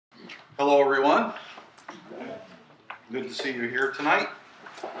Hello, everyone. Good to see you here tonight.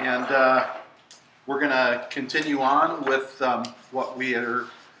 And we're going to continue on with what we are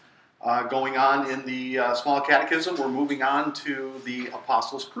going on in the Small Catechism. We're moving on to the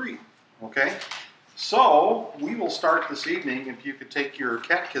Apostles' Creed. Okay? So we will start this evening. If you could take your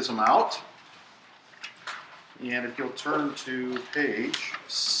catechism out. And if you'll turn to page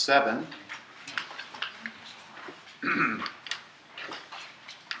 7.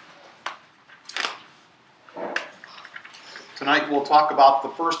 Tonight we'll talk about the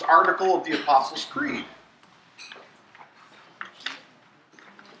first article of the Apostles' Creed.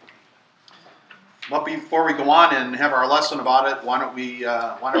 But before we go on and have our lesson about it, why don't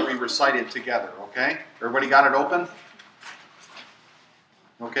we recite it together, okay? Everybody got it open?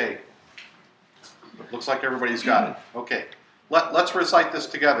 Okay. Looks like everybody's got it. Okay. Let's recite this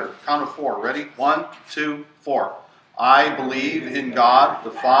together. Count of 4. Ready? 1, 2, 4. I believe in God, the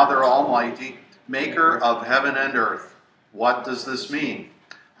Father Almighty, maker of heaven and earth. What does this mean?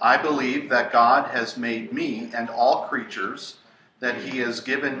 I believe that God has made me and all creatures, that He has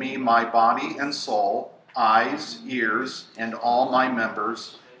given me my body and soul, eyes, ears, and all my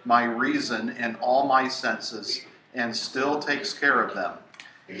members, my reason and all my senses, and still takes care of them.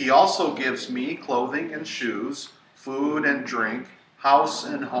 He also gives me clothing and shoes, food and drink, house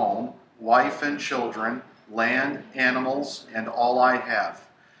and home, wife and children, land, animals, and all I have.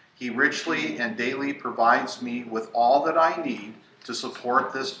 He richly and daily provides me with all that I need to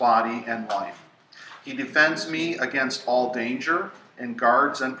support this body and life. He defends me against all danger and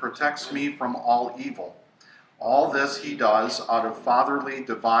guards and protects me from all evil. All this He does out of fatherly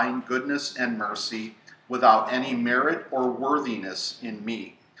divine goodness and mercy, without any merit or worthiness in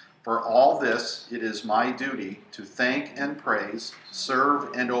me. For all this, it is my duty to thank and praise,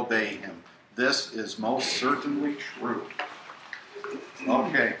 serve and obey Him. This is most certainly true.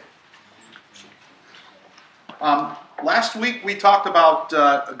 Okay. Last week we talked about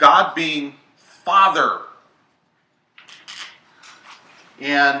God being Father.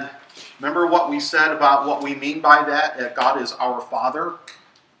 And remember what we said about what we mean by that God is our Father?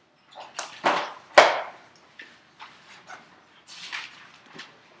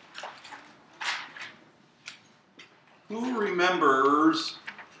 Who remembers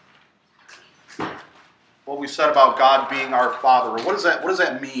what we said about God being our Father? What does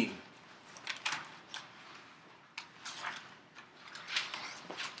that mean?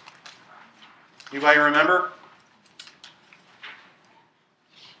 Anybody remember?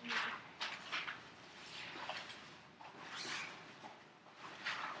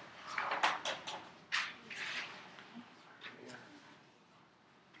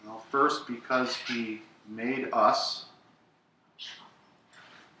 Well, first, because He made us.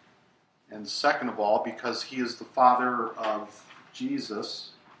 And second of all, because He is the Father of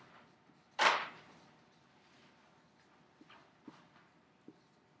Jesus.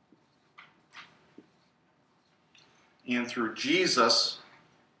 And through Jesus,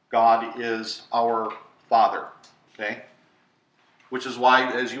 God is our Father. Okay? Which is why,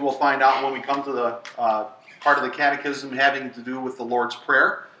 as you will find out when we come to the part of the Catechism having to do with the Lord's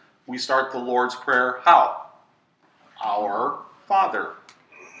Prayer, we start the Lord's Prayer how? Our Father.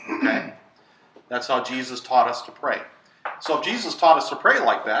 Okay? That's how Jesus taught us to pray. So if Jesus taught us to pray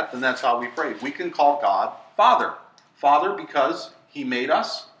like that, then that's how we pray. We can call God Father. Father because He made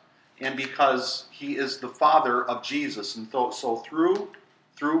us, and because He is the Father of Jesus. And so through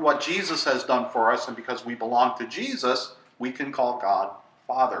what Jesus has done for us, and because we belong to Jesus, we can call God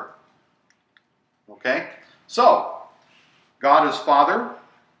Father. Okay? So, God is Father.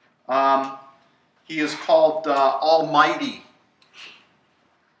 He is called Almighty.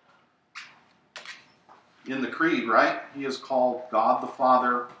 In the Creed, right? He is called God the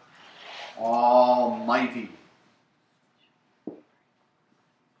Father Almighty.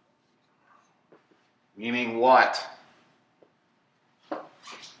 Meaning what?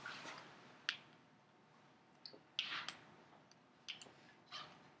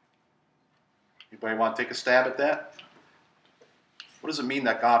 Anybody want to take a stab at that? What does it mean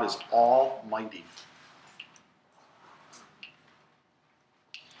that God is almighty?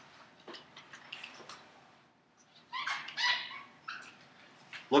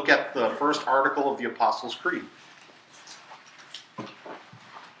 Look at the first article of the Apostles' Creed.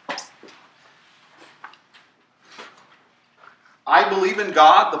 I believe in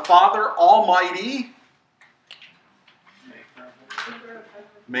God, the Father Almighty,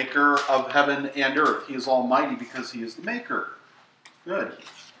 maker of heaven and earth. He is almighty because He is the maker. Good.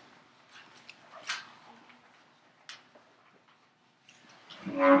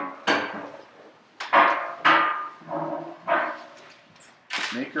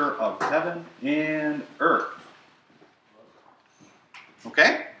 Maker of heaven and earth.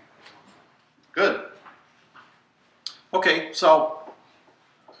 Okay? Good. Okay, so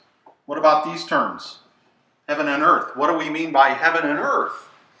what about these terms? Heaven and earth. What do we mean by heaven and earth?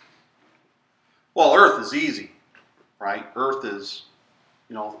 Well, earth is easy, right? Earth is,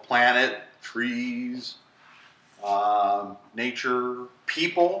 the planet, trees, nature,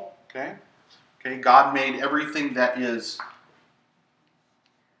 people, okay? Okay, God made everything that is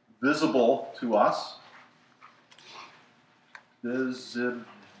visible to us. Visible.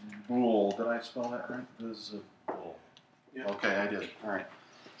 Did I spell that right? Visible. Yeah. Okay, I did. All right.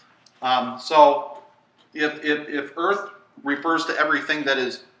 So if earth refers to everything that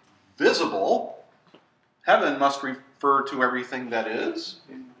is visible, heaven must refer to everything that is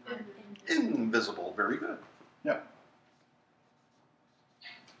invisible. Very good. Yeah.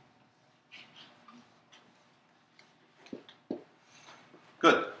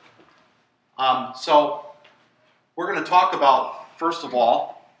 Good. So we're going to talk about, first of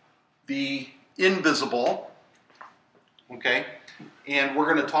all, the invisible, okay? And we're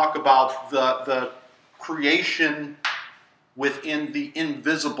going to talk about the creation within the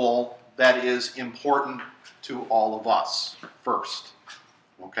invisible that is important to all of us first,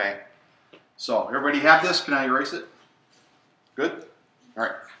 okay? So everybody have this? Can I erase it? Good? All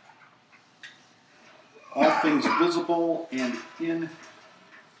right. All things visible and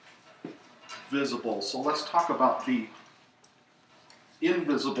invisible. So let's talk about the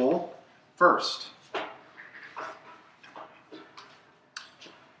invisible first.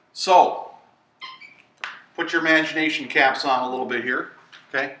 So, put your imagination caps on a little bit here,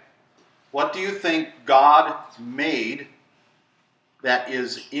 okay? What do you think God made that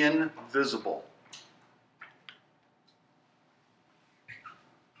is invisible?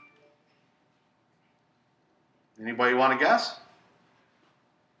 Anybody want to guess?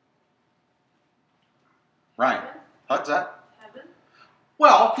 Ryan, what's that? Heaven?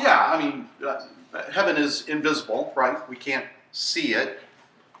 Well, yeah, I mean, heaven is invisible, right? We can't see it.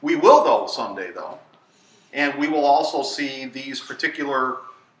 We will, though, someday, though. And we will also see these particular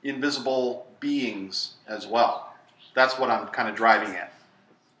invisible beings as well. That's what I'm kind of driving at.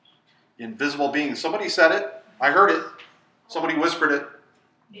 Invisible beings. Somebody said it. I heard it. Somebody whispered it.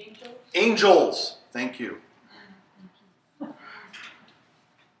 Angels? Angels. Thank you.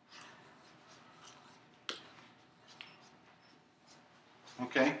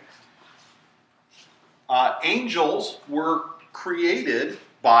 Okay. Angels were created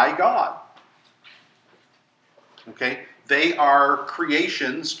by God. Okay? They are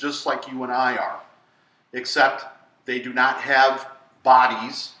creations just like you and I are, except they do not have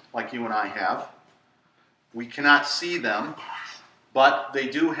bodies like you and I have. We cannot see them, but they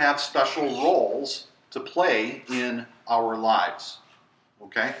do have special roles to play in our lives.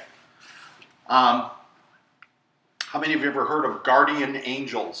 Okay? How many of you have ever heard of guardian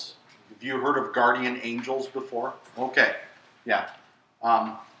angels? Have you heard of guardian angels before? Okay, yeah.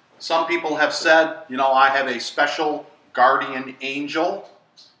 Some people have said, I have a special guardian angel.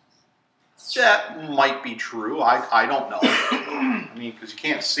 That might be true. I don't know. I mean, because you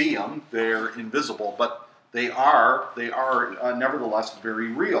can't see them. They're invisible, but they are nevertheless very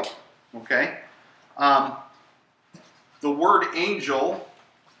real. Okay? The word angel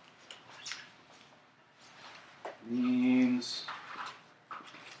means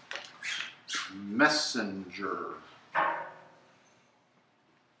messenger.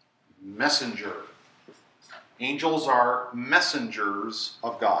 Messenger. Angels are messengers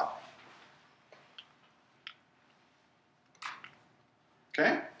of God.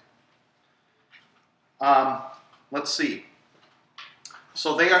 Okay? Let's see.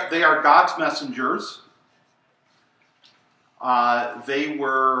 So they are God's messengers. They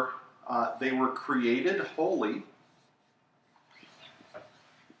were created holy.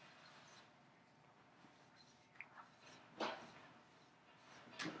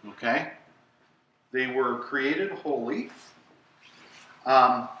 Okay? They were created holy.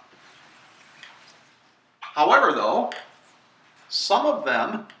 However, though, some of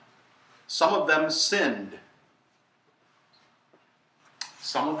them sinned.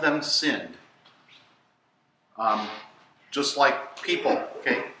 Some of them sinned. Just like people,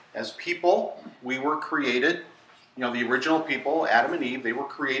 okay? As people, we were created, the original people, Adam and Eve, they were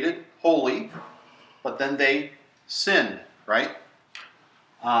created holy, but then they sinned, right?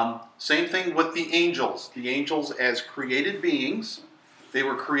 Same thing with the angels. The angels, as created beings, they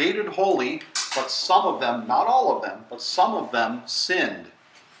were created holy, but some of them, not all of them, but some of them sinned.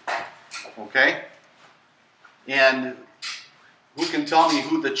 Okay? And who can tell me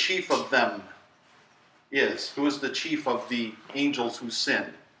who the chief of them is? Who is the chief of the angels who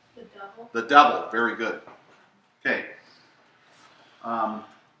sinned? The devil. The devil. Very good. Okay. Let's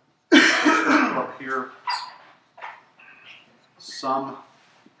put up here some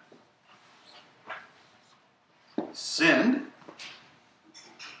sinned,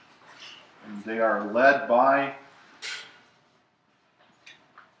 and they are led by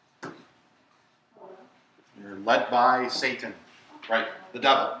Satan, right? The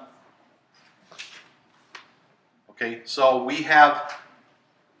devil. Okay, so we have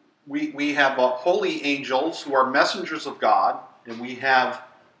holy angels who are messengers of God, and we have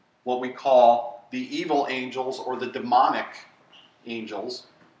what we call the evil angels or the demonic angels,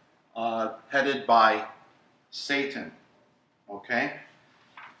 headed by Satan. Okay,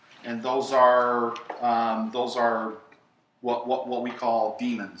 and those are what we call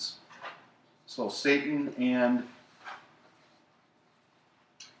demons. So Satan and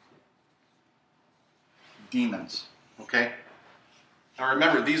demons. Okay. Now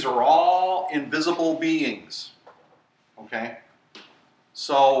remember, these are all invisible beings. Okay.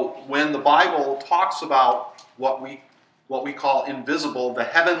 So when the Bible talks about what we call invisible, the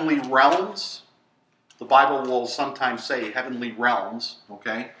heavenly realms, the Bible will sometimes say heavenly realms.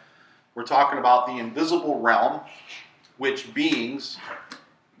 Okay. We're talking about the invisible realm, which beings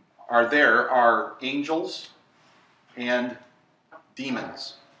are angels and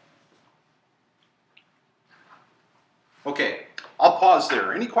demons. Okay, I'll pause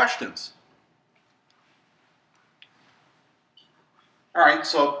there. Any questions? All right,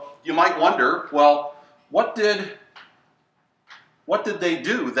 so you might wonder, well, what did they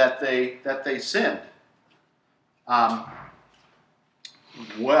do that they sinned?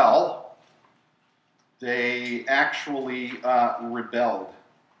 Well, they actually rebelled.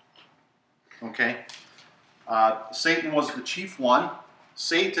 Okay, Satan was the chief one.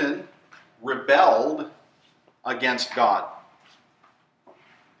 Satan rebelled against God.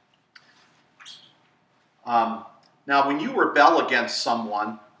 Now, when you rebel against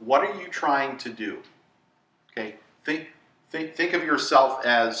someone, what are you trying to do? Okay, think of yourself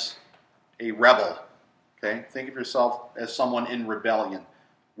as a rebel. Okay, think of yourself as someone in rebellion.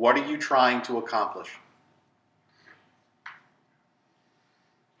 What are you trying to accomplish?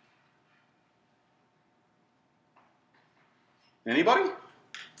 Anybody?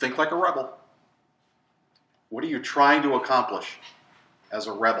 Think like a rebel. What are you trying to accomplish as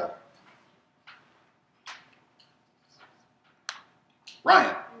a rebel?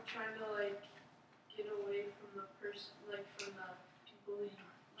 Ryan. I'm trying to get away from the person, from the people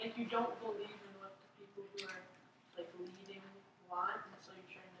you don't believe in what the people who are leading want, and so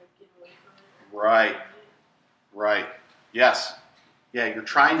you're trying to get away from it. Right. Right. Yes. Yeah, you're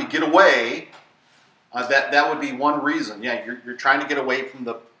trying to get away. That would be one reason. Yeah, you're trying to get away from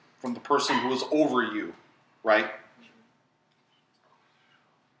the person who is over you, right?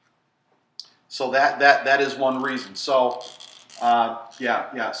 So that is one reason. So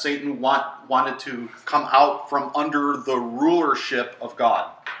Satan wanted to come out from under the rulership of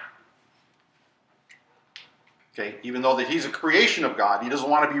God. Okay, even though that he's a creation of God, he doesn't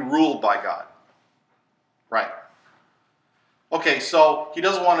want to be ruled by God. Right. Okay, so he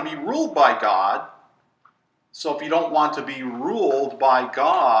doesn't want to be ruled by God. So if you don't want to be ruled by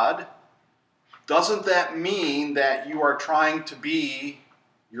God, doesn't that mean that you are trying to be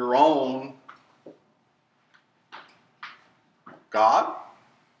your own God?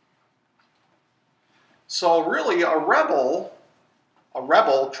 So really, a rebel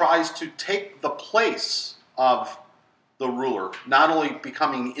tries to take the place of the ruler, not only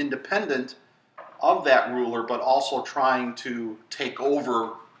becoming independent of that ruler, but also trying to take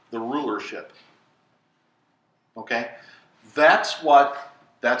over the rulership. Okay? That's what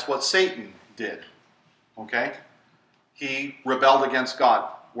Satan did. Okay? He rebelled against God.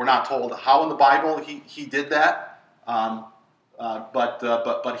 We're not told how in the Bible he did that,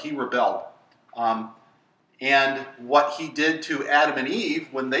 but he rebelled. And what he did to Adam and Eve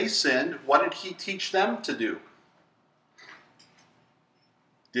when they sinned, what did he teach them to do?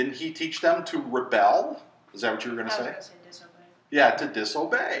 Didn't he teach them to rebel? Is that what you were going to say? I was going to say disobey. Yeah, to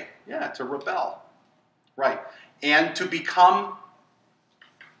disobey. Yeah, to rebel. Right. And to become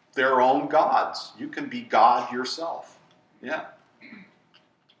their own gods. You can be God yourself. Yeah.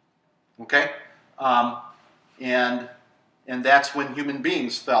 Okay? And that's when human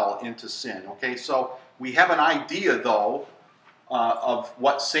beings fell into sin. Okay? So we have an idea, though, of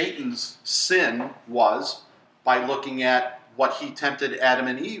what Satan's sin was by looking at what he tempted Adam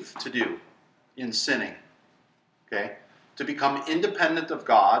and Eve to do in sinning. Okay? To become independent of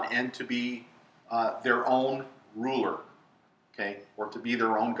God and to be their own ruler. Okay? Or to be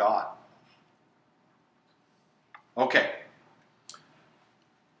their own God. Okay.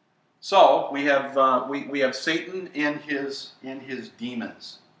 So we have Satan and his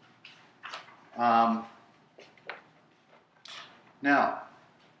demons. Now,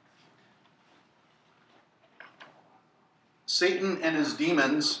 Satan and his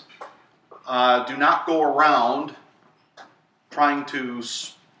demons do not go around trying to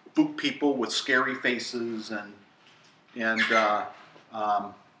spook people with scary faces and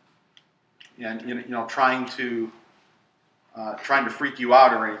trying to freak you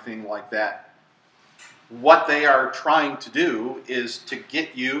out or anything like that. What they are trying to do is to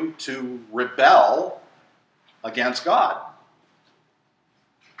get you to rebel against God.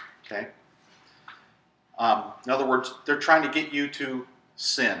 Okay? In other words, they're trying to get you to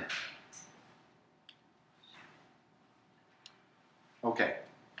sin. Okay.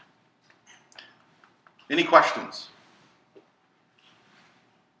 Any questions?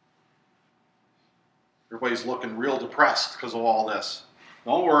 Everybody's looking real depressed because of all this.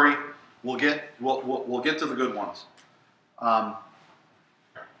 Don't worry, we'll get to the good ones.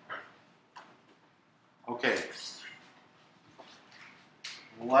 Okay.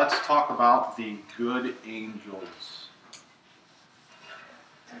 Let's talk about the good angels.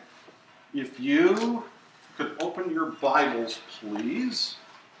 If you could open your Bibles, please,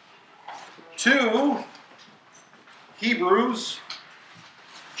 to Hebrews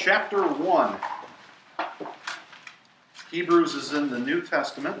chapter 1. Hebrews is in the New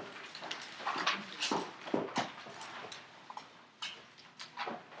Testament.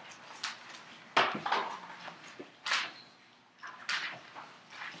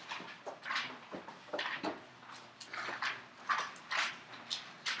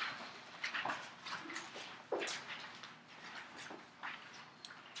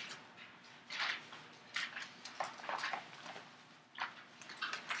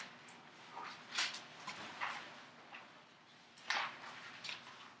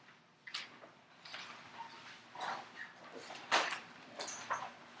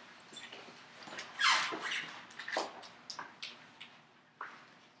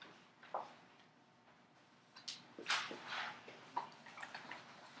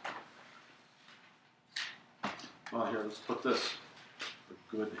 Well, here, let's put this. The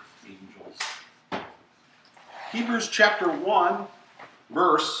good angels. Hebrews chapter 1,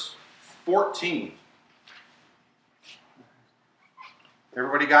 verse 14.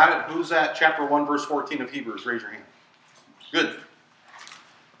 Everybody got it? Who's at chapter 1, verse 14 of Hebrews? Raise your hand. Good.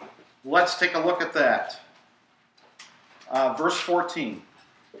 Let's take a look at that. Verse 14.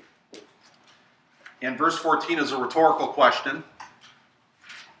 And verse 14 is a rhetorical question.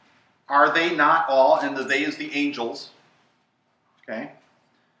 Are they not all, and the they is the angels, okay?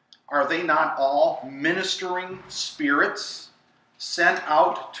 Are they not all ministering spirits sent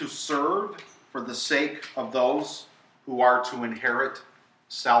out to serve for the sake of those who are to inherit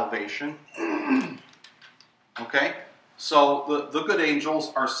salvation? Okay? So the good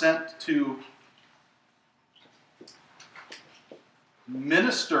angels are sent to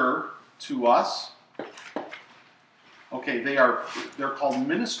minister to us. Okay, they're called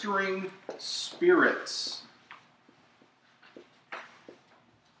ministering spirits.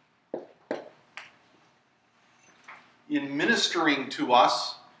 In ministering to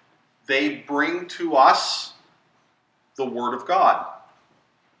us, they bring to us the Word of God.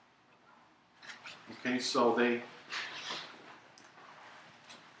 Okay, so they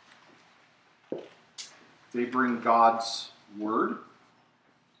bring God's Word.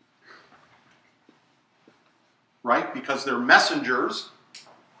 Right? Because they're messengers.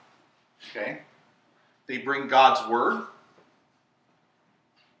 Okay? They bring God's Word.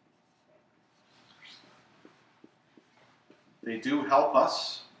 They do help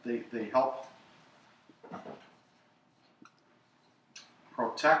us. They help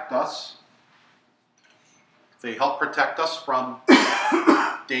protect us. They help protect us from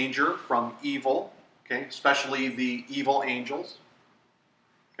danger, from evil. Okay? Especially the evil angels.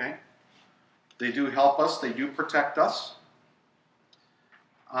 Okay? They do help us. They do protect us.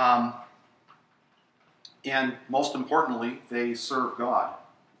 And most importantly, they serve God.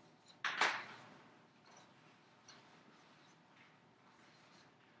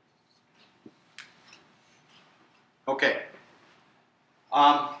 Okay.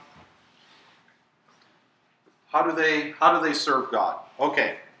 How do they serve God?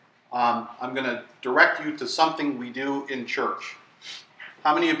 Okay. I'm going to direct you to something we do in church.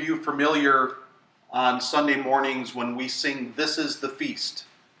 How many of you are familiar on Sunday mornings when we sing, "This is the feast"?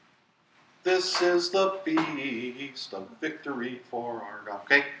 This is the feast of victory for our God.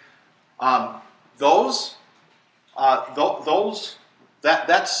 Okay,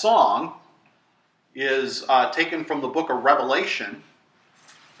 that song is taken from the book of Revelation.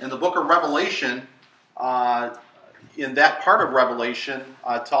 And the book of Revelation, in that part of Revelation,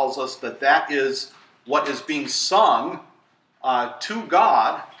 tells us that that is what is being sung to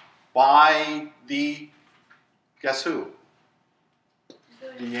God by the, guess who?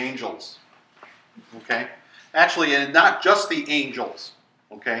 The angels. Okay? Actually, and not just the angels,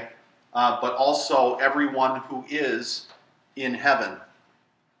 okay? But also everyone who is in heaven.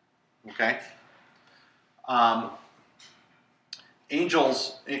 Okay?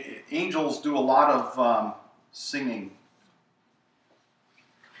 Angels do a lot of singing.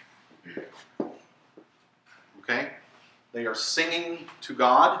 Okay? They are singing to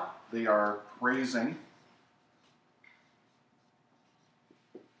God. They are praising.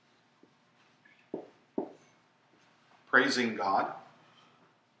 Praising God.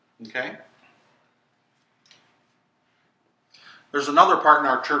 Okay? There's another part in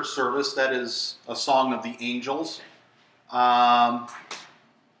our church service that is a song of the angels. The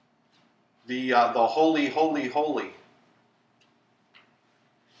Holy, Holy, Holy.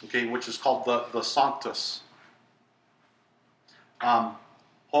 Okay, which is called the Sanctus.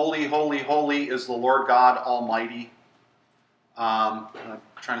 Holy, Holy, Holy is the Lord God Almighty. I'm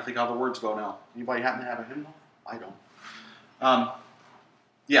trying to think how the words go now. Anybody happen to have a hymnal? I don't.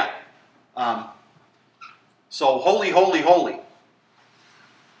 Yeah. So Holy, Holy, Holy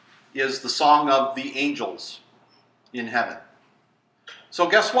is the song of the angels in heaven. So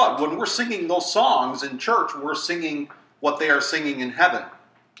guess what? When we're singing those songs in church, we're singing what they are singing in heaven.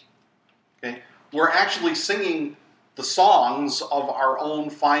 Okay? We're actually singing the songs of our own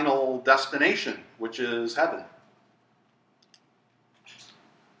final destination, which is heaven.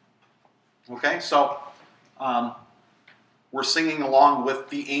 Okay? So we're singing along with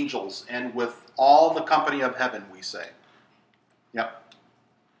the angels and with all the company of heaven, we say. Yep.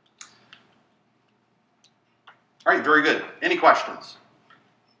 All right, very good. Any questions?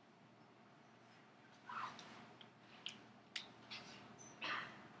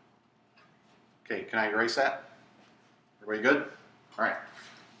 Okay, can I erase that? Everybody good? All right.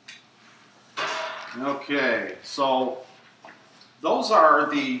 Okay, so those are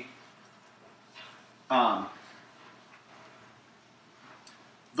the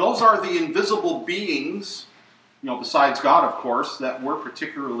invisible beings, besides God, of course, that we're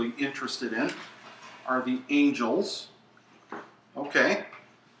particularly interested in, are the angels. Okay,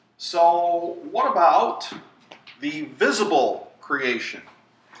 so what about the visible creation?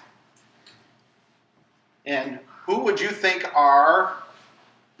 And who would you think are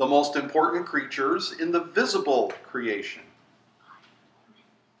the most important creatures in the visible creation?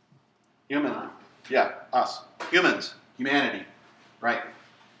 Human. Yeah, us. Humans. Humanity. Right.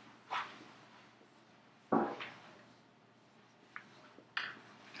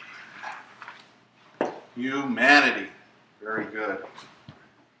 Humanity. Very good.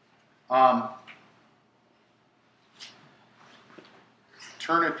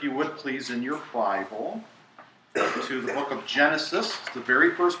 Turn, if you would please, in your Bible to the book of Genesis, the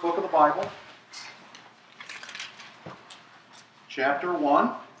very first book of the Bible, chapter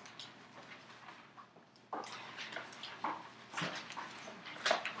 1.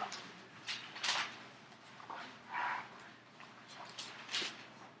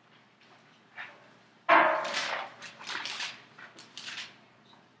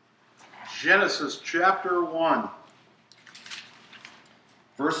 Genesis chapter 1,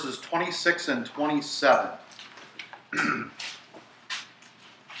 verses 26 and 27.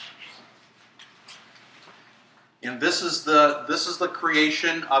 And this is the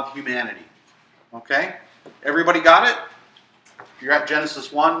creation of humanity. Okay? Everybody got it? If you're at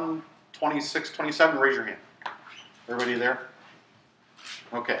Genesis 1, 26, 27, raise your hand. Everybody there?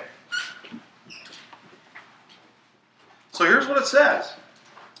 Okay. So here's what it says.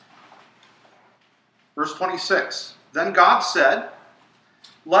 Verse 26. Then God said,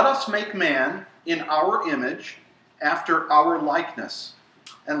 "Let us make man in our image, after our likeness,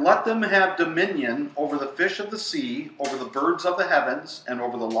 and let them have dominion over the fish of the sea, over the birds of the heavens, and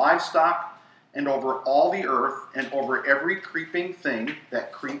over the livestock, and over all the earth, and over every creeping thing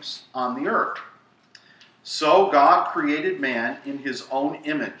that creeps on the earth." So God created man in his own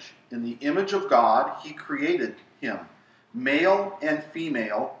image. In the image of God, he created him. Male and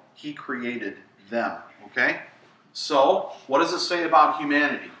female, he created them. Okay? So, what does it say about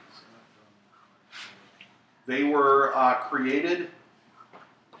humanity? They were created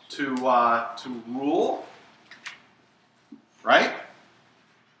to rule, right?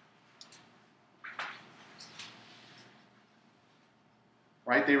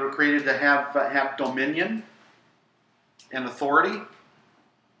 Right? They were created to have dominion and authority.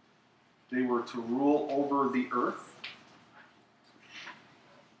 They were to rule over the earth.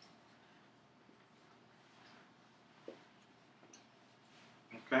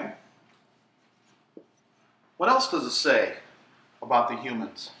 Okay. What else does it say about the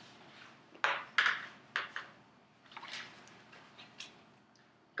humans?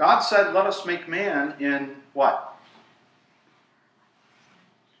 God said, let us make man in what?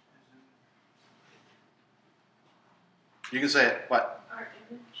 You can say it. What? Our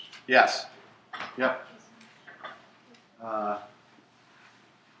image. Yes. Yep.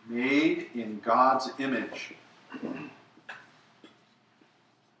 Made in God's image.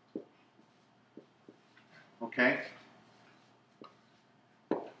 Okay?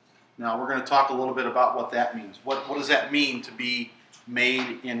 Now we're going to talk a little bit about what that means. What does that mean to be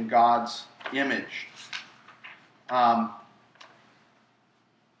made in God's image? Well,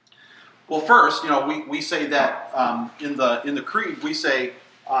 first, we say that in the creed we say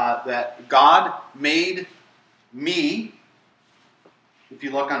that God made me. If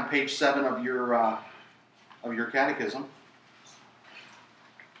you look on page 7 of your catechism,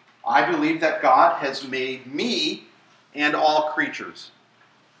 I believe that God has made me and all creatures.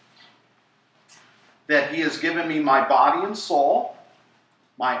 That He has given me my body and soul,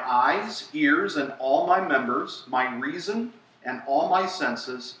 my eyes, ears, and all my members, my reason and all my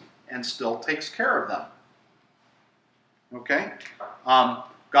senses, and still takes care of them. Okay?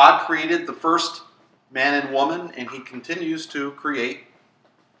 God created the first man and woman, and He continues to create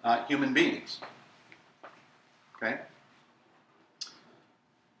human beings. Okay?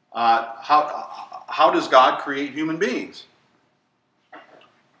 How does God create human beings?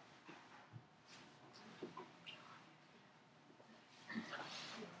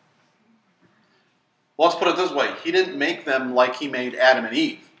 Well, let's put it this way. He didn't make them like He made Adam and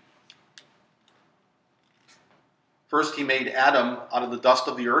Eve. First, He made Adam out of the dust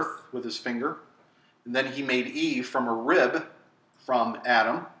of the earth with His finger. And then He made Eve from a rib from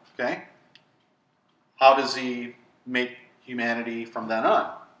Adam. Okay? How does He make humanity from then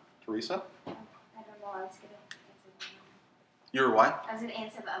on? Teresa? I don't know. I was going to answer the other one. You were what? I was going to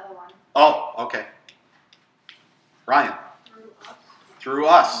answer the other one. Oh, okay. Ryan? Through us. Through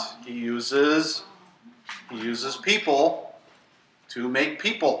us. He uses people to make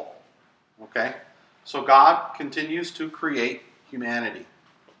people. Okay? So God continues to create humanity.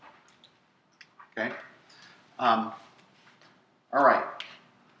 Okay? All right.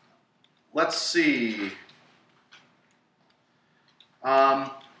 Let's see.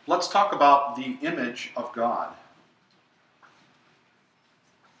 Let's talk about the image of God.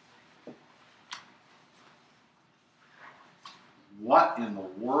 What in the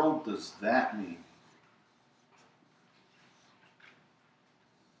world does that mean?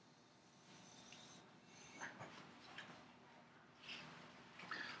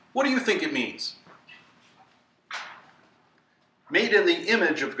 What do you think it means? Made in the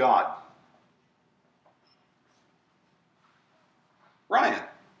image of God. Ryan.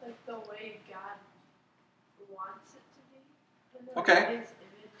 Like the way God wants it to be. And then Okay. His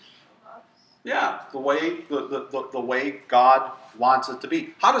image of us. Yeah, the way God wants it to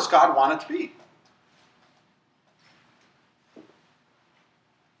be. How does God want it to be?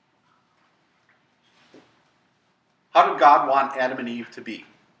 How did God want Adam and Eve to be?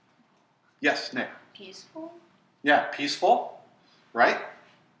 Yes, Nick. Peaceful? Yeah, peaceful, right?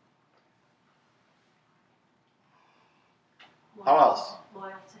 How else?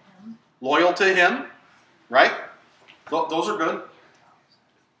 Loyal to Him. Loyal to Him, right? Those are good.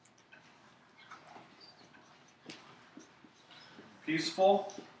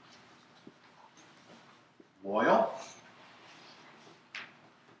 Peaceful, loyal.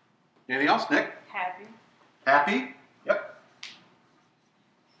 Anything else, Nick? Happy. Happy? Yep.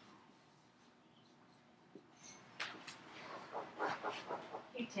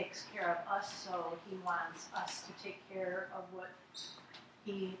 He takes care of us, so He wants us to take care of what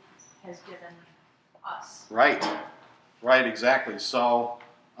He has given us. Right. Right, exactly. So,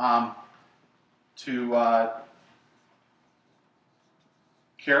 to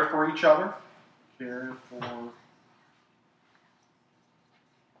care for each other. Care for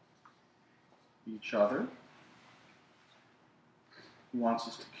each other. He wants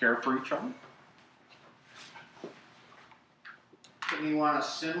us to care for each other. Didn't He want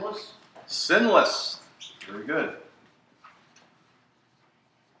us sinless? Sinless. Very good.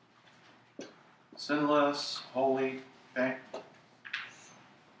 Sinless, holy. Okay.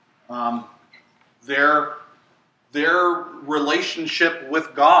 Their relationship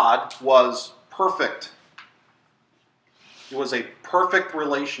with God was perfect. It was a perfect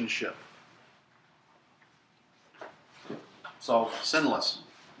relationship. So, sinless.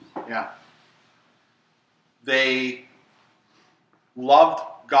 Yeah. they loved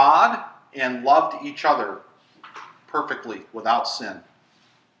God and loved each other perfectly without sin.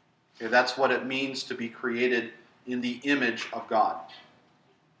 Okay, that's what it means to be created in the image of God.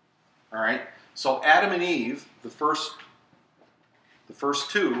 All right? So Adam and Eve, the first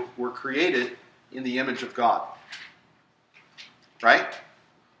two, were created in the image of God. Right?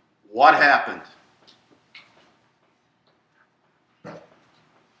 What happened? The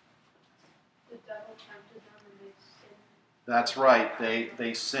devil tempted them and they sinned. That's right.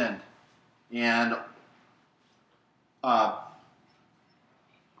 They sinned. And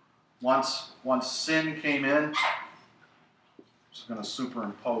once sin came in, I'm just going to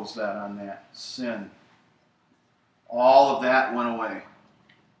superimpose that on that. Sin. All of that went away.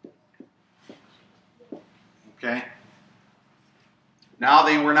 Okay? Now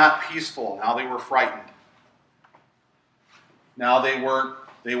they were not peaceful. Now they were frightened. Now they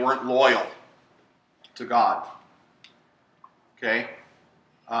weren't loyal to God. Okay?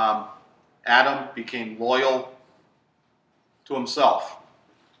 Adam became loyal to himself.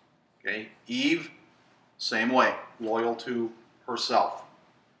 Okay? Eve, same way, loyal to herself.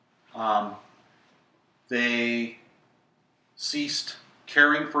 They ceased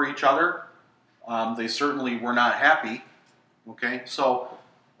caring for each other. They certainly were not happy. Okay? So,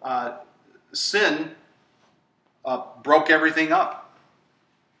 sin broke everything up.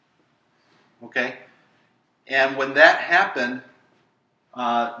 Okay? And when that happened,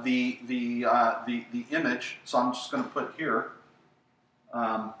 the image, so I'm just going to put here,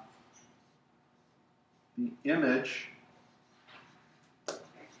 the image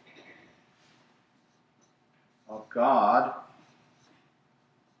of God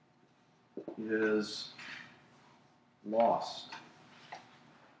is lost.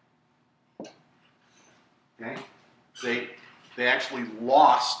 Okay? They actually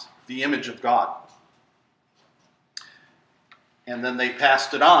lost the image of God. And then they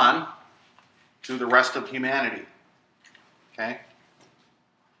passed it on to the rest of humanity. Okay?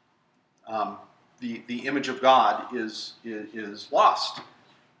 The image of God is lost.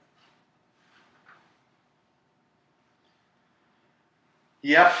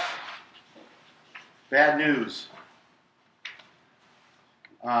 Yep. Bad news.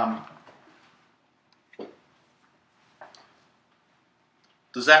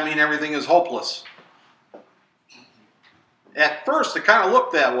 Does that mean everything is hopeless? At first, it kind of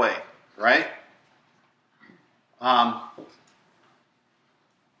looked that way, right?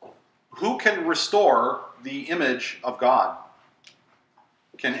 Who can restore the image of God?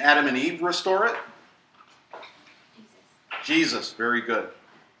 Can Adam and Eve restore it? Jesus, very good.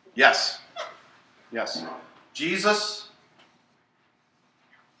 Yes. Yes. Jesus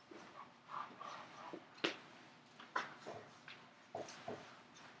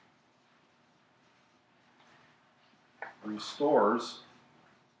restores.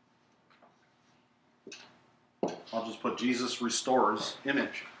 I'll just put Jesus restores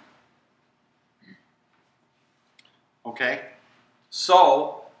image. Okay?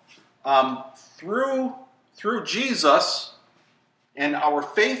 So, through Jesus and our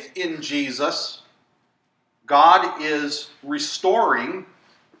faith in Jesus, God is restoring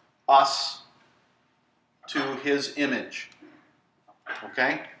us to His image.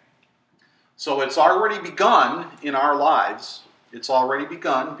 Okay? So it's already begun in our lives. It's already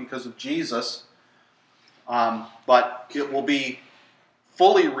begun because of Jesus. But it will be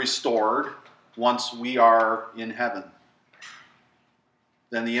fully restored once we are in heaven.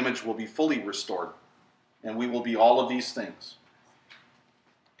 Then the image will be fully restored. And we will be all of these things.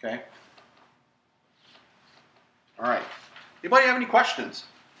 Okay? All right. Anybody have any questions?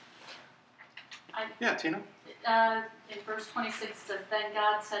 Yeah, Tina? In verse 26 it says, then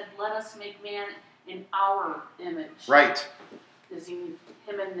God said, let us make man in our image. Right. Does he mean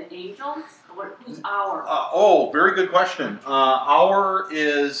him and the angels? Who's our? Very good question. Our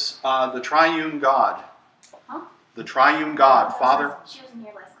is the triune God. Huh? The triune God. Father. She was in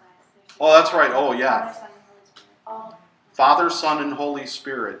your last class. Oh, that's right. Oh, yeah. Father, Son, and Holy Spirit. Oh, Father, Son, and Holy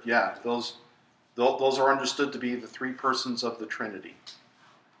Spirit. Yeah, those are understood to be the three persons of the Trinity.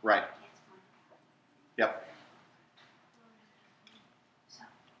 Right. Yep.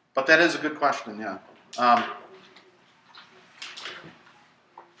 But that is a good question, yeah.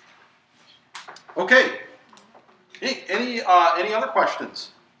 Okay. Any other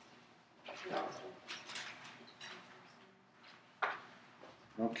questions?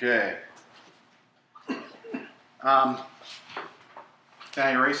 Okay. Can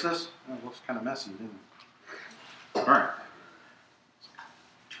I erase this? Oh, it looks kind of messy, didn't it? All right.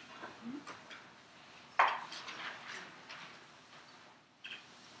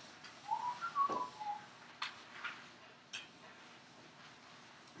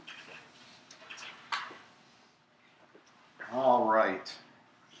 right.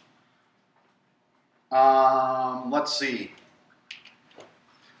 Let's see.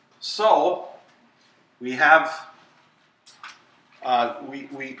 So we have we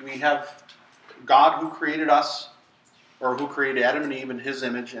have God who created us, or who created Adam and Eve in His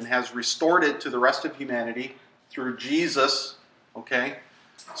image, and has restored it to the rest of humanity through Jesus. Okay,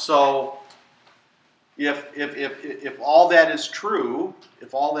 so if all that is true,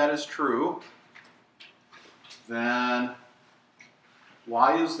 then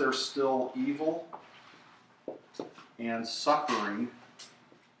why is there still evil and suffering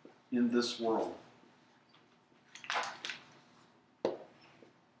in this world?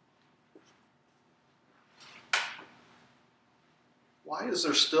 Why is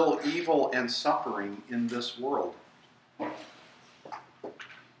there still evil and suffering in this world?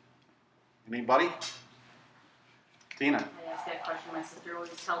 Anybody? Tina? I asked that question. My sister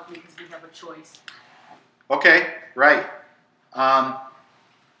always tells me because we have a choice. Okay, right.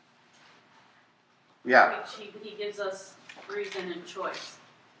 Yeah, Which he gives us reason and choice.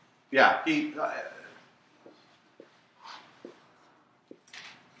 yeah.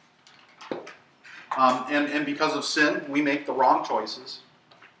 And because of sin, we make the wrong choices.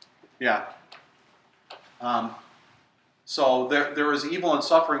 Yeah. So there is evil and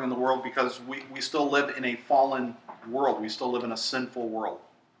suffering in the world because we still live in a fallen world. We still live in a sinful world.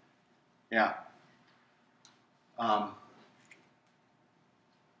 Yeah.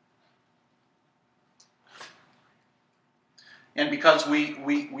 And because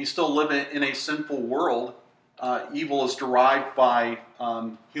we still live in a sinful world, evil is derived by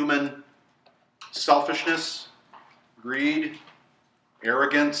human selfishness, greed,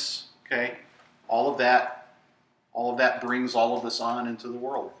 arrogance. Okay, all of that brings all of this on into the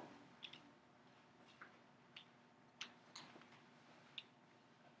world.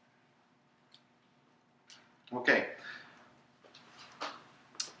 Okay,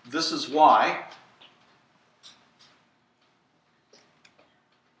 this is why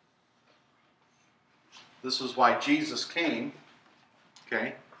Jesus came.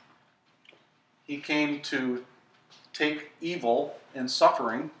 Okay, He came to take evil and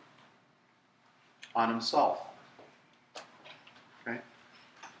suffering on Himself. Okay,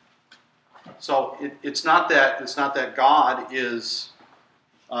 so it's not that God is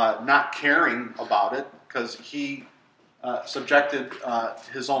not caring about it, because He subjected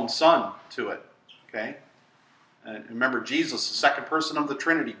His own Son to it. Okay, and remember, Jesus, the second person of the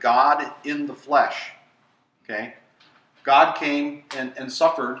Trinity, God in the flesh. Okay, God came and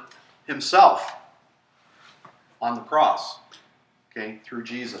suffered Himself on the cross. Okay, through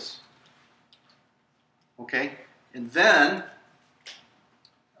Jesus. Okay, and then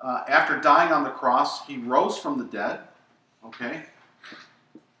after dying on the cross, He rose from the dead. Okay.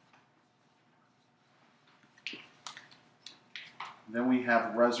 Then we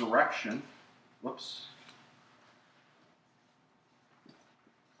have resurrection. Whoops.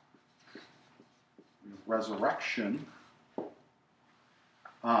 Resurrection.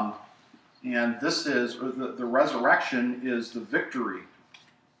 And this is, the resurrection is the victory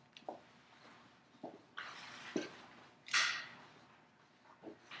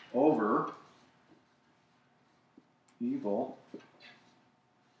over evil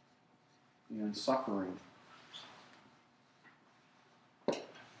and suffering.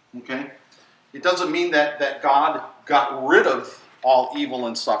 Okay? It doesn't mean that God got rid of all evil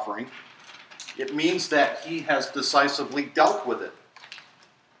and suffering. It means that He has decisively dealt with it.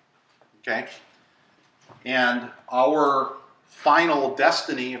 Okay? And our final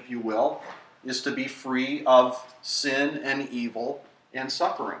destiny, if you will, is to be free of sin and evil and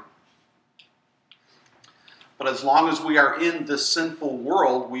suffering. But as long as we are in this sinful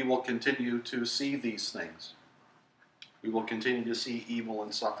world, we will continue to see these things. We will continue to see evil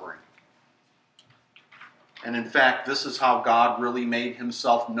and suffering. And in fact, this is how God really made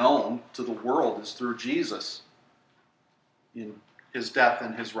Himself known to the world, is through Jesus in His death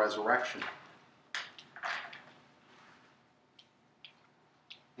and His resurrection.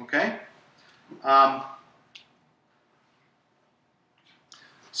 Okay?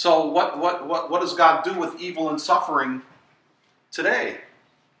 So what does God do with evil and suffering today?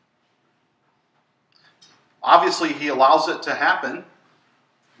 Obviously, He allows it to happen.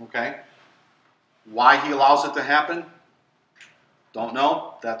 Okay? Why He allows it to happen? Don't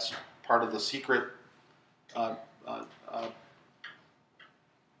know. That's part of the secret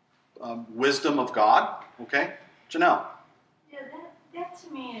wisdom of God. Okay? Janelle. Yeah, that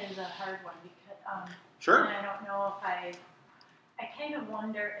to me is a hard one because Sure. and I don't know if I kind of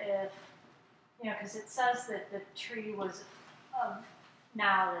wonder if, because it says that the tree was of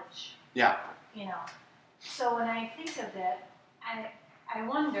knowledge, Yeah. So when I think of that, I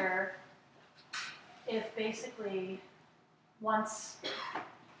wonder if basically once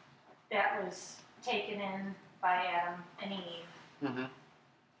that was taken in by Adam and Eve, Mm-hmm.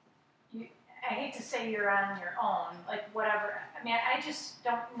 I hate to say you're on your own, like whatever. I mean, I just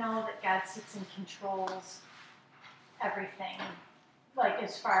don't know that God sits and controls everything, like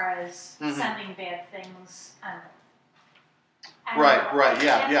as far as Mhm. sending bad things on. I don't Right, know. right,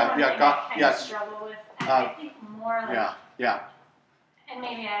 yeah, That's yeah, one yeah, thing God- I kind yeah. of struggle with. I Uh, think more like, Yeah. and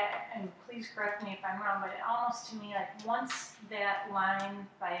maybe and please correct me if I'm wrong, but it almost to me like once that line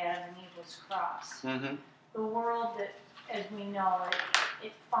by Adam and Eve was crossed, Mm-hmm. the world that, as we know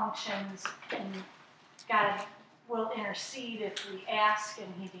it functions, and God will intercede if we ask,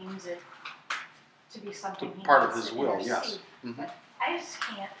 and He deems it to be something He Part of wants His to will, intercede. yes. Mhm. But I just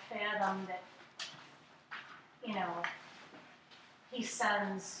can't fathom that, He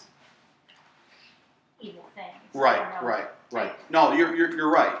sends evil things. Right. No, you're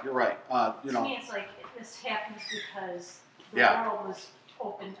right. You're right. To me, it's like this happens because the Yeah. world was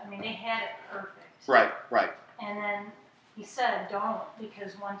open. I mean, they had it perfect. Right. And then He said, "Don't,"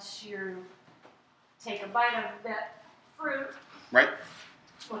 because once you take a bite of that fruit, Right.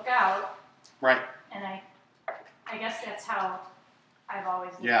 look out. Right. And I guess that's how I've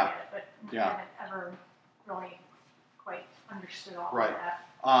always looked Yeah. at it, but Yeah. haven't ever really quite understood all Right. of that.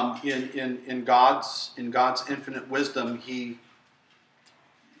 In God's infinite wisdom, he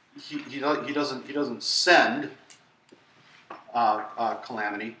doesn't send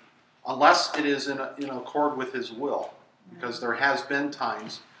calamity unless it is in accord with His will, because there has been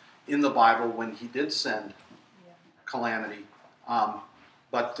times in the Bible when He did send Yeah. calamity,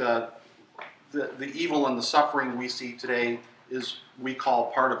 but the evil and the suffering we see today is we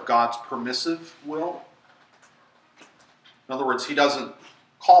call part of God's permissive will. In other words, He doesn't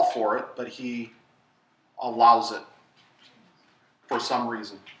call for it, but He allows it for some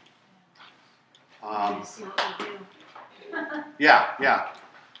reason. You see what we do. Yeah.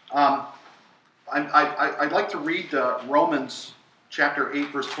 I'd like to read Romans chapter 8,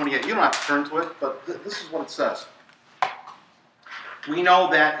 verse 28. You don't have to turn to it, but this is what it says. We know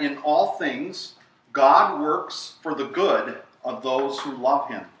that in all things God works for the good of those who love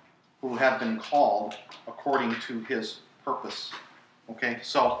Him, who have been called according to His purpose. Okay,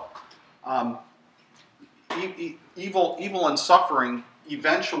 so evil and suffering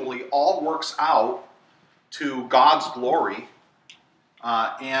eventually all works out to God's glory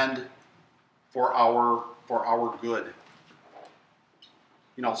and for our good.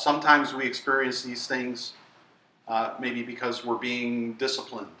 Sometimes we experience these things maybe because we're being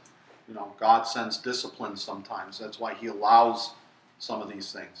disciplined. God sends discipline sometimes. That's why He allows some of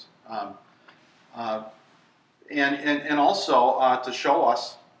these things. And also to show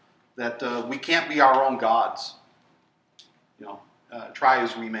us that we can't be our own gods, try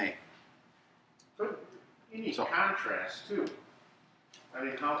as we may. But you need So- contrast too. I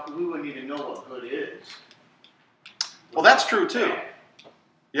mean, we would need to know what good is. Well, that's true too.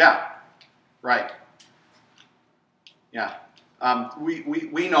 Yeah, right. Yeah.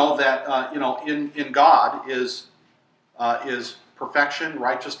 We know that in God is perfection,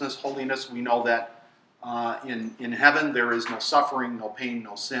 righteousness, holiness. We know that in heaven there is no suffering, no pain,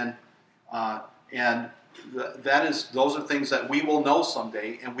 no sin, and those are things that we will know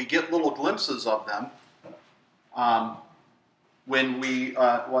someday, and we get little glimpses of them when we,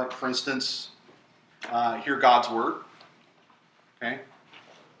 for instance, hear God's word. Okay,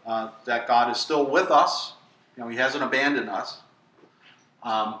 that God is still with us. He hasn't abandoned us.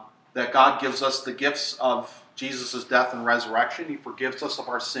 That God gives us the gifts of Jesus' death and resurrection. He forgives us of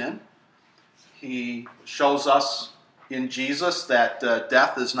our sin. He shows us in Jesus that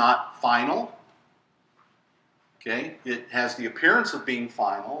death is not final. Okay, it has the appearance of being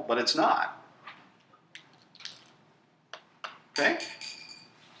final, but it's not. Okay,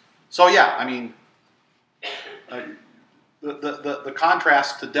 so yeah, I mean, the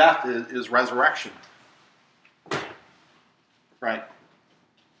contrast to death is resurrection. Right.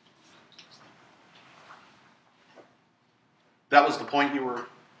 That was the point you were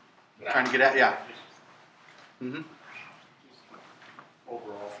trying to get at? Yeah. Mm-hmm.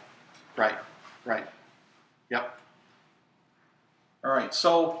 Overall. Right. Yep. All right.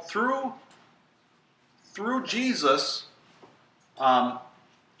 So through Jesus, the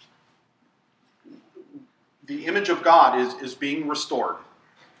image of God is being restored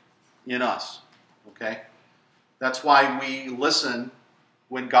in us. Okay? That's why we listen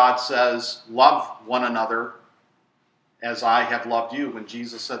when God says, love one another as I have loved you. When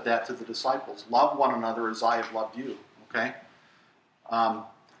Jesus said that to the disciples, love one another as I have loved you. Okay?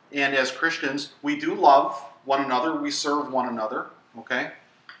 And as Christians, we do love one another. We serve one another. Okay.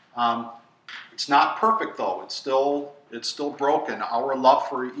 It's not perfect though. It's still broken. Our love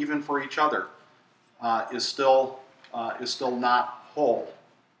for each other is still not whole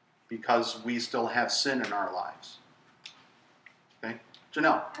because we still have sin in our lives. Okay,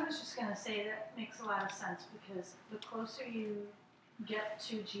 Janelle. I was just going to say that makes a lot of sense because the closer you get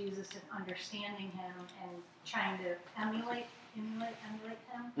to Jesus and understanding him and trying to emulate him,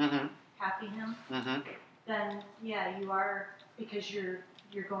 Mm-hmm. copy him, Mm-hmm. then yeah, you are, because you're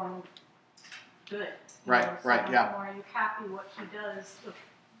going good. you Right, know, so right, yeah. The more you copy what he does, the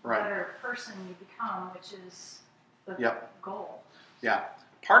Right. better person you become, which is the Yep. goal. Yeah.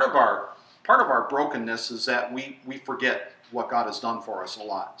 Part of our brokenness is that we forget what God has done for us a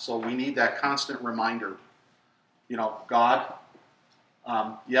lot. So we need that constant reminder. You know, God,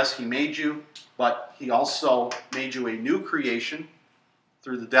 yes, he made you, but he also made you a new creation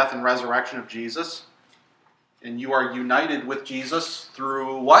through the death and resurrection of Jesus. And you are united with Jesus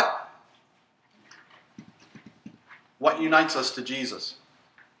through what? What unites us to Jesus?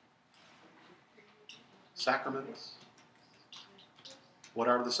 Sacraments. What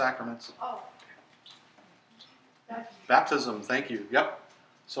are the sacraments? Oh. Baptism, thank you. Yep.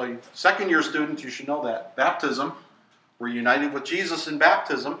 So second year students, you should know that. Baptism, we're united with Jesus in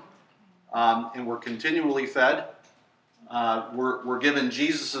baptism, and we're continually fed. We're given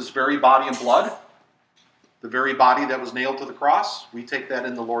Jesus' very body and blood, the very body that was nailed to the cross. We take that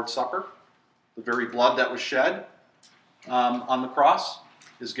in the Lord's Supper. The very blood that was shed on the cross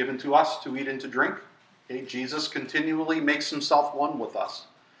is given to us to eat and to drink. Okay? Jesus continually makes himself one with us.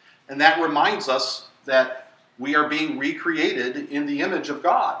 And that reminds us that we are being recreated in the image of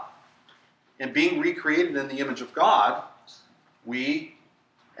God. And being recreated in the image of God, we,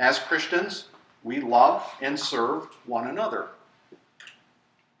 as Christians, we love and serve one another.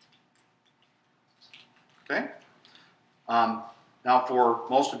 Okay? Now, for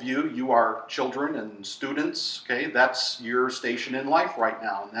most of you, you are children and students. Okay? That's your station in life right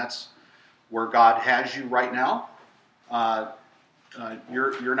now. And that's where God has you right now.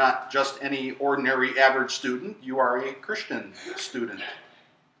 You're not just any ordinary average student. You are a Christian student,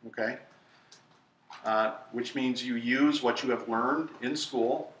 okay? Which means you use what you have learned in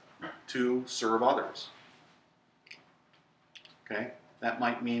school to serve others. Okay? That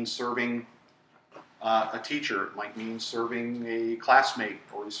might mean serving a teacher. It might mean serving a classmate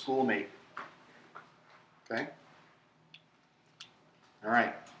or a schoolmate. Okay? All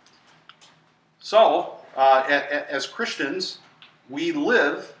right. So, as Christians, we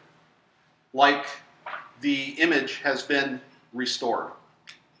live like the image has been restored,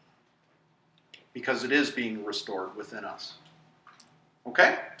 because it is being restored within us.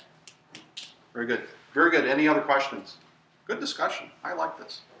 Okay? Very good. Very good. Any other questions? Good discussion. I like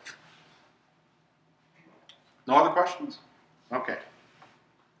this. No other questions? Okay.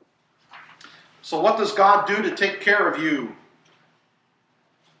 So what does God do to take care of you?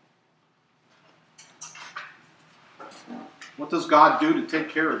 What does God do to take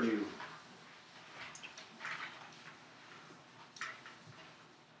care of you?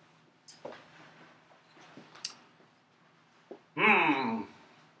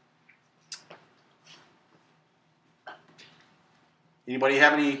 Anybody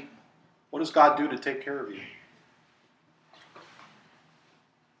have any? What does God do to take care of you?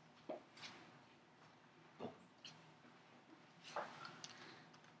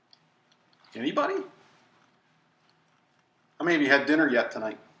 Anybody? How many of you had dinner yet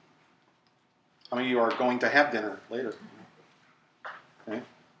tonight? How many of you are going to have dinner later? Okay. Isn't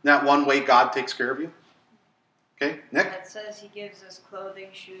that one way God takes care of you? Okay, Nick? It says he gives us clothing,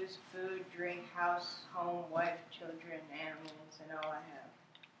 shoes, food, drink, house, home, wife, children, animals, and all I have.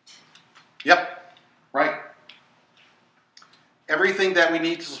 Yep, right. Everything that we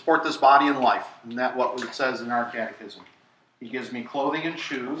need to support this body and life. Isn't that what it says in our catechism? He gives me clothing and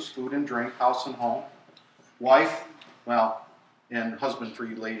shoes, food and drink, house and home, wife, well, and husband for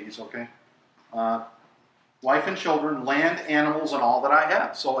you ladies, okay? Wife and children, land, animals, and all that I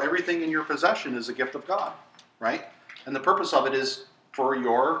have. So everything in your possession is a gift of God, right? And the purpose of it is for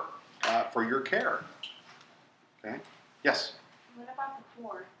your care. Okay? Yes? What about the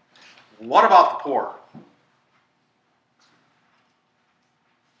poor? What about the poor?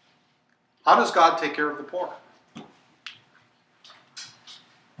 How does God take care of the poor?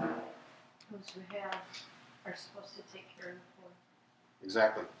 Those who have are supposed to take care of the poor.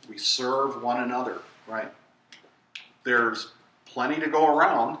 Exactly. We serve one another, right? There's plenty to go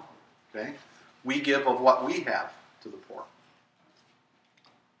around, okay? We give of what we have to the poor.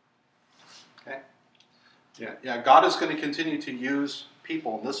 Okay? Yeah, God is going to continue to use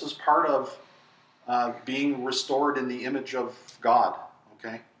people. And this is part of being restored in the image of God,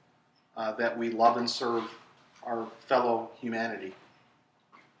 okay? That we love and serve our fellow humanity,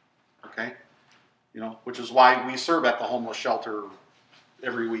 okay? You know, which is why we serve at the homeless shelter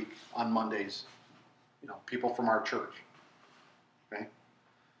every week on Mondays. You know, people from our church, okay?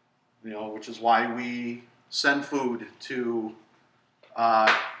 You know, which is why we send food to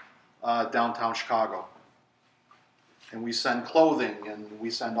downtown Chicago. And we send clothing, and we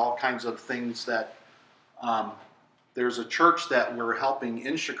send all kinds of things that, there's a church that we're helping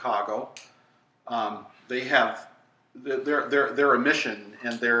in Chicago. They have, they're a mission,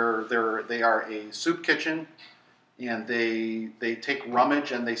 and they are a soup kitchen, and they take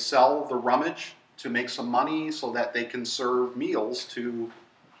rummage and they sell the rummage to make some money so that they can serve meals to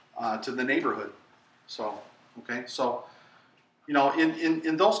the neighborhood. So, okay, so, you know,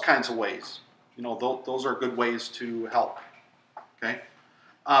 in those kinds of ways, you know, those are good ways to help, okay?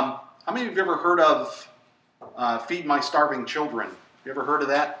 How many of you ever heard of Feed My Starving Children? You ever heard of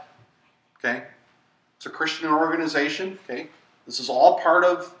that? Okay, it's a Christian organization, okay? This is all part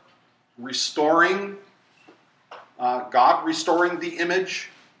of restoring, God restoring the image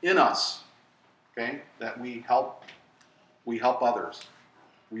in us, okay? That we help others,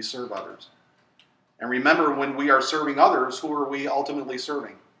 we serve others. And remember, when we are serving others, who are we ultimately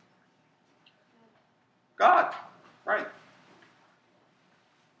serving? God, right.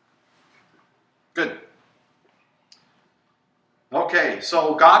 Good. Okay,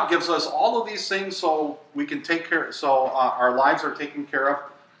 so God gives us all of these things so we can take care, so our lives are taken care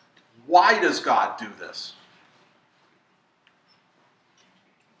of. Why does God do this?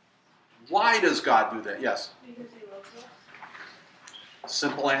 Why does God do that? Yes? Because he loves us.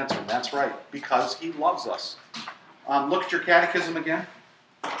 Simple answer, that's right. Because he loves us. Look at your catechism again.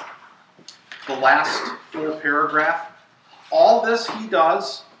 The last full paragraph. All this he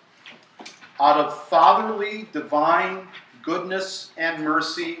does out of fatherly, divine goodness and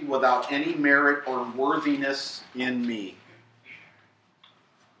mercy without any merit or worthiness in me.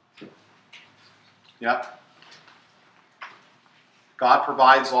 Yep. God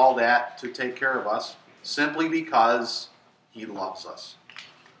provides all that to take care of us simply because he loves us.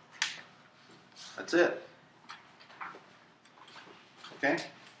 That's it. Okay?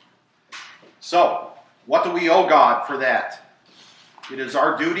 So, what do we owe God for that? It is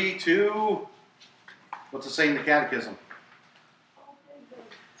our duty to, what's it say in the Catechism?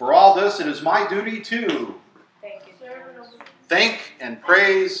 For all this, it is my duty to Thank you. thank and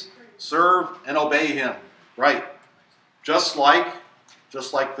praise, serve and obey him. Right. Just like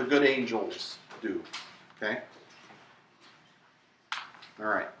the good angels do. Okay? All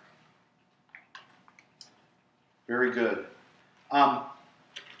right. Very good.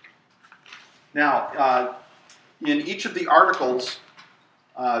 Now, in each of the articles,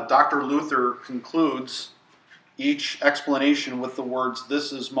 Dr. Luther concludes each explanation with the words,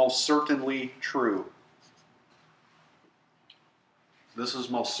 "This is most certainly true." This is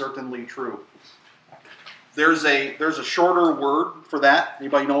most certainly true. There's a shorter word for that.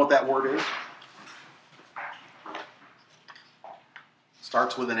 Anybody know what that word is?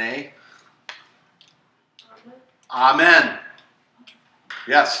 Starts with an A. Amen.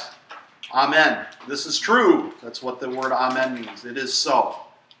 Yes. Amen. This is true. That's what the word amen means. It is so.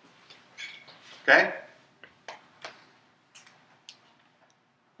 Okay?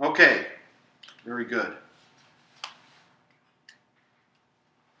 Okay. Very good.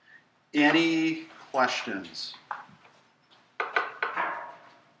 Any questions?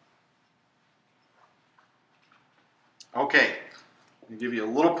 Okay. I'll give you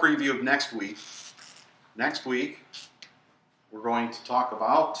a little preview of next week. Next week, we're going to talk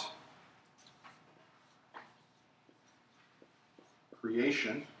about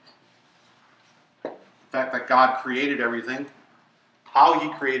creation. The fact that God created everything, how he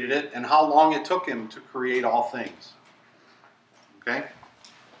created it, and how long it took him to create all things. Okay?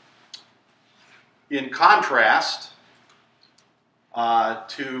 In contrast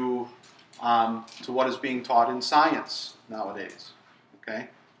to what is being taught in science nowadays. Okay?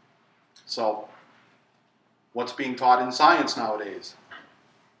 So, what's being taught in science nowadays?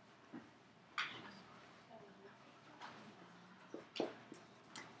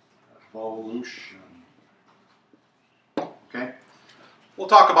 Evolution. Okay? We'll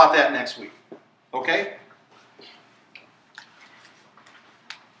talk about that next week. Okay?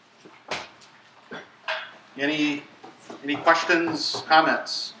 Any questions,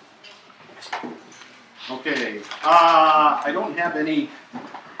 comments? Okay. I don't have any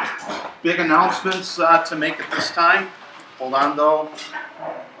big announcements to make at this time. Hold on, though.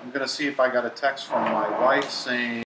 I'm going to see if I got a text from my wife saying